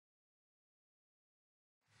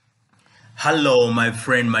Hello, my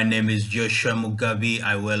friend. My name is Joshua Mugabi.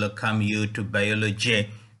 I welcome you to Biology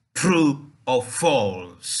True or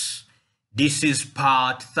False. This is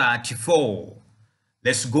part 34.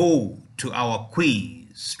 Let's go to our quiz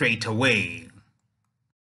straight away.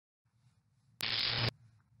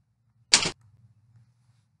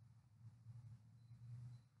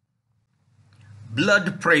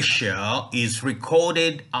 Blood pressure is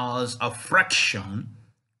recorded as a fraction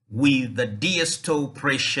with the diastole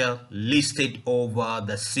pressure listed over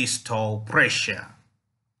the systole pressure.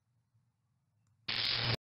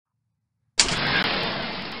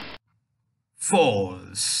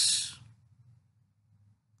 False.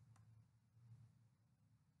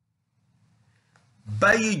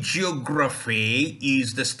 Biogeography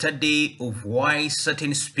is the study of why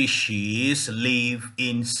certain species live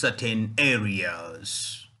in certain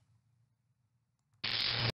areas.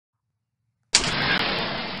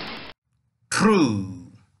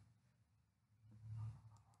 True.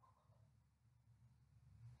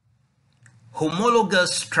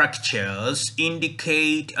 Homologous structures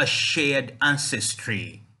indicate a shared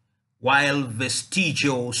ancestry, while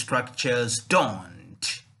vestigial structures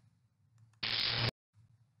don't.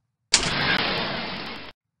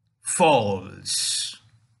 False.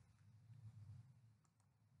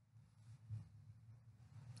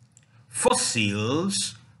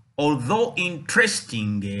 Fossils, although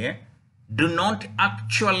interesting, do not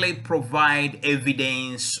actually provide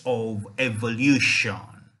evidence of evolution.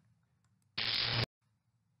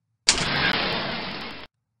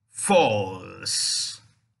 False.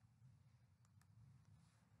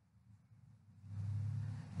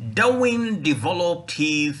 Darwin developed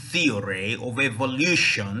his theory of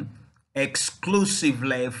evolution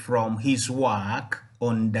exclusively from his work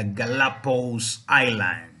on the Galapagos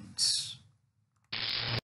Islands.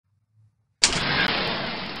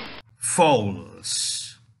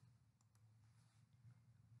 False.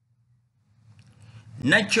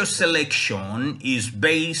 Natural selection is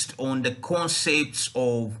based on the concepts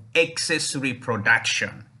of excess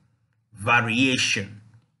reproduction, variation,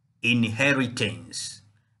 inheritance,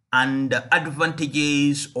 and the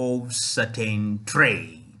advantages of certain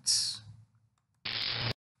traits.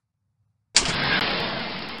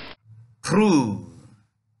 True.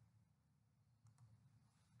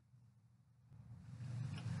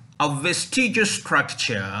 A vestigial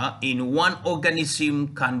structure in one organism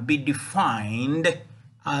can be defined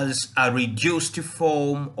as a reduced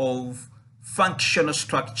form of functional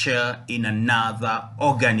structure in another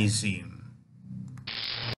organism.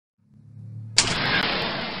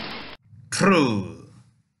 True.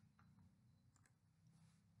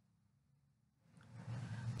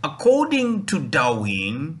 According to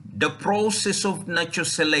Darwin, the process of natural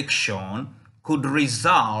selection could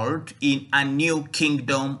result in a new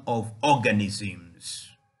kingdom of organisms.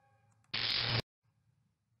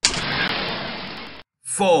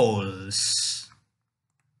 False.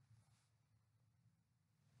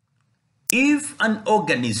 If an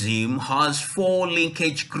organism has 4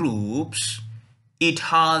 linkage groups, it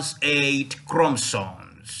has 8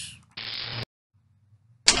 chromosomes.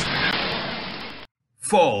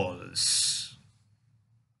 False.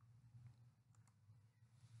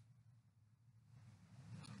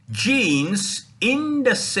 Genes in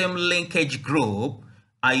the same linkage group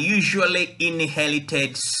are usually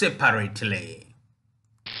inherited separately.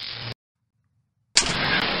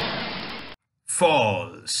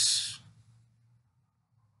 False.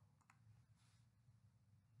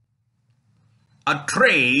 A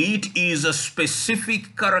trait is a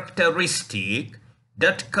specific characteristic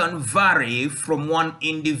that can vary from one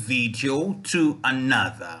individual to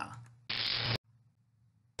another.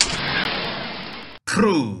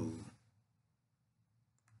 True.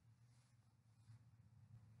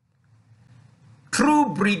 True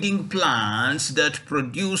breeding plants that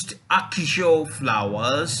produced axial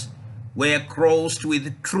flowers were crossed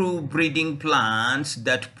with true breeding plants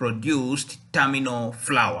that produced terminal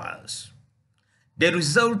flowers. The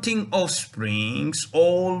resulting offsprings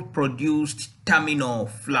all produced terminal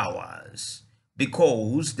flowers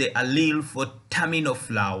because the allele for terminal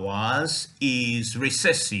flowers is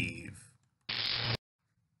recessive.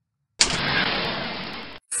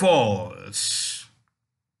 False.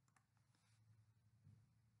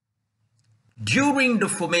 During the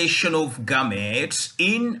formation of gametes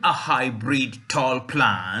in a hybrid tall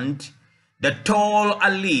plant, the tall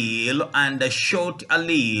allele and the short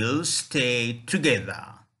allele stay together.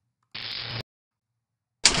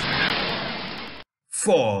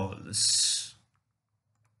 False.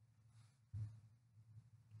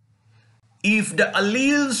 If the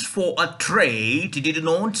alleles for a trait did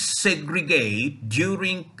not segregate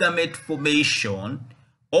during gamete formation,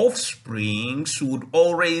 offsprings would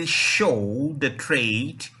always show the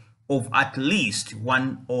trait of at least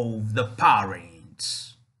one of the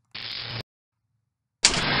parents.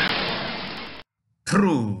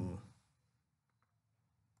 True.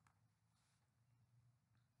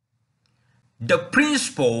 The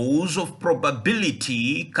principles of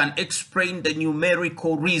probability can explain the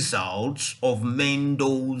numerical results of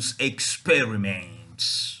Mendel's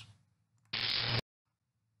experiments.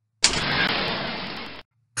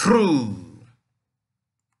 True.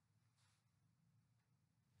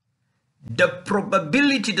 The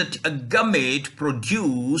probability that a gamete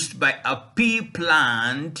produced by a pea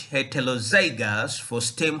plant heterozygous for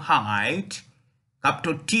stem height,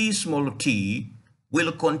 capital T small t,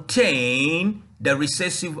 will contain the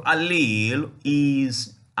recessive allele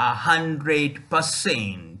is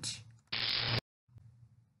 100%.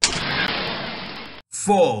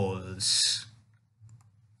 False.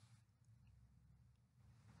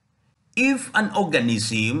 If an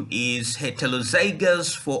organism is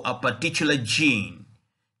heterozygous for a particular gene,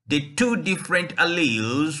 the two different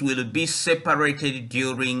alleles will be separated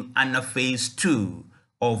during anaphase 2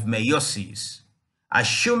 of meiosis,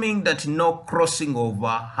 assuming that no crossing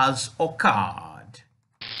over has occurred.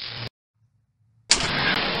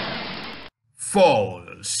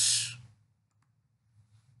 False.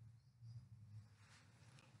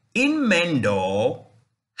 In Mendel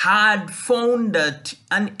had found that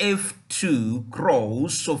an F2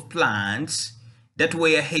 cross of plants that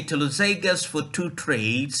were heterozygous for two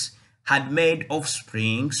traits had made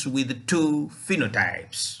offsprings with two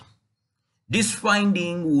phenotypes. This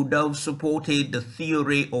finding would have supported the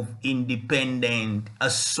theory of independent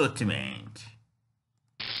assortment.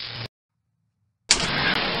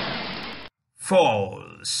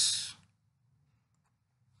 False.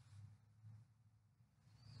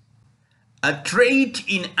 A trait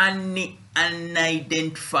in an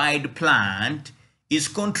unidentified plant is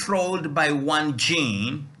controlled by one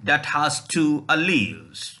gene that has two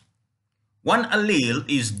alleles. One allele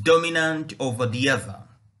is dominant over the other.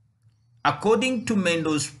 According to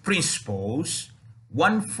Mendel's principles,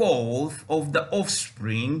 1/4 of the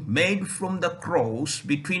offspring made from the cross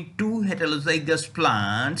between two heterozygous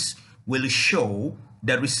plants will show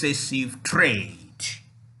the recessive trait.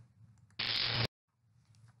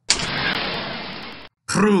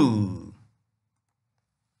 True.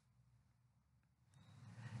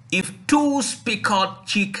 If two speckled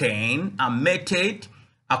chickens are mated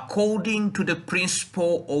according to the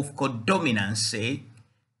principle of codominancy,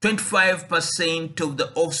 25% of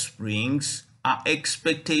the offsprings are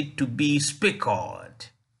expected to be speckled.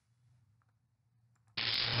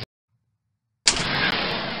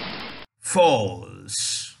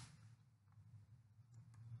 False.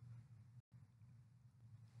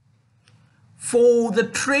 For the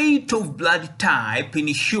trait of blood type in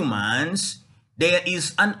humans, there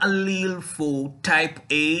is an allele for type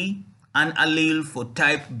A, an allele for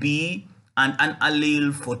type B, and an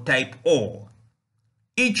allele for type O.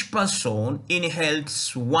 Each person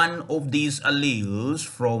inherits one of these alleles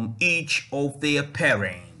from each of their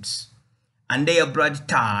parents, and their blood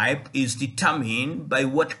type is determined by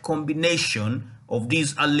what combination of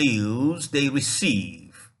these alleles they receive.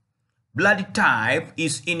 Blood type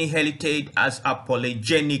is inherited as a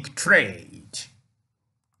polygenic trait.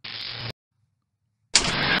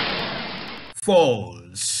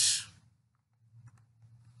 False.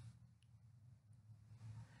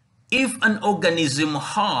 If an organism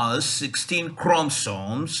has 16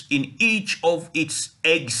 chromosomes in each of its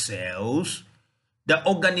egg cells, the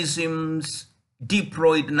organism's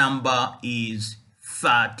diploid number is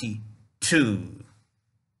 32.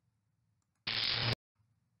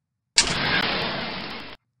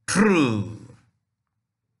 True.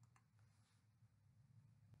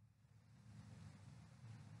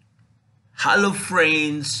 Hello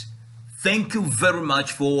friends, thank you very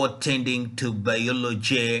much for attending to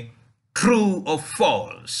Biology True or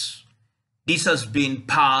False. This has been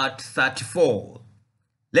part 34.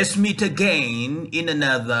 Let's meet again in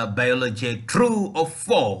another Biology True or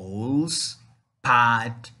False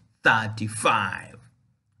part 35.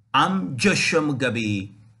 I'm Joshua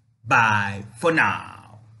Mugabi. Bye for now.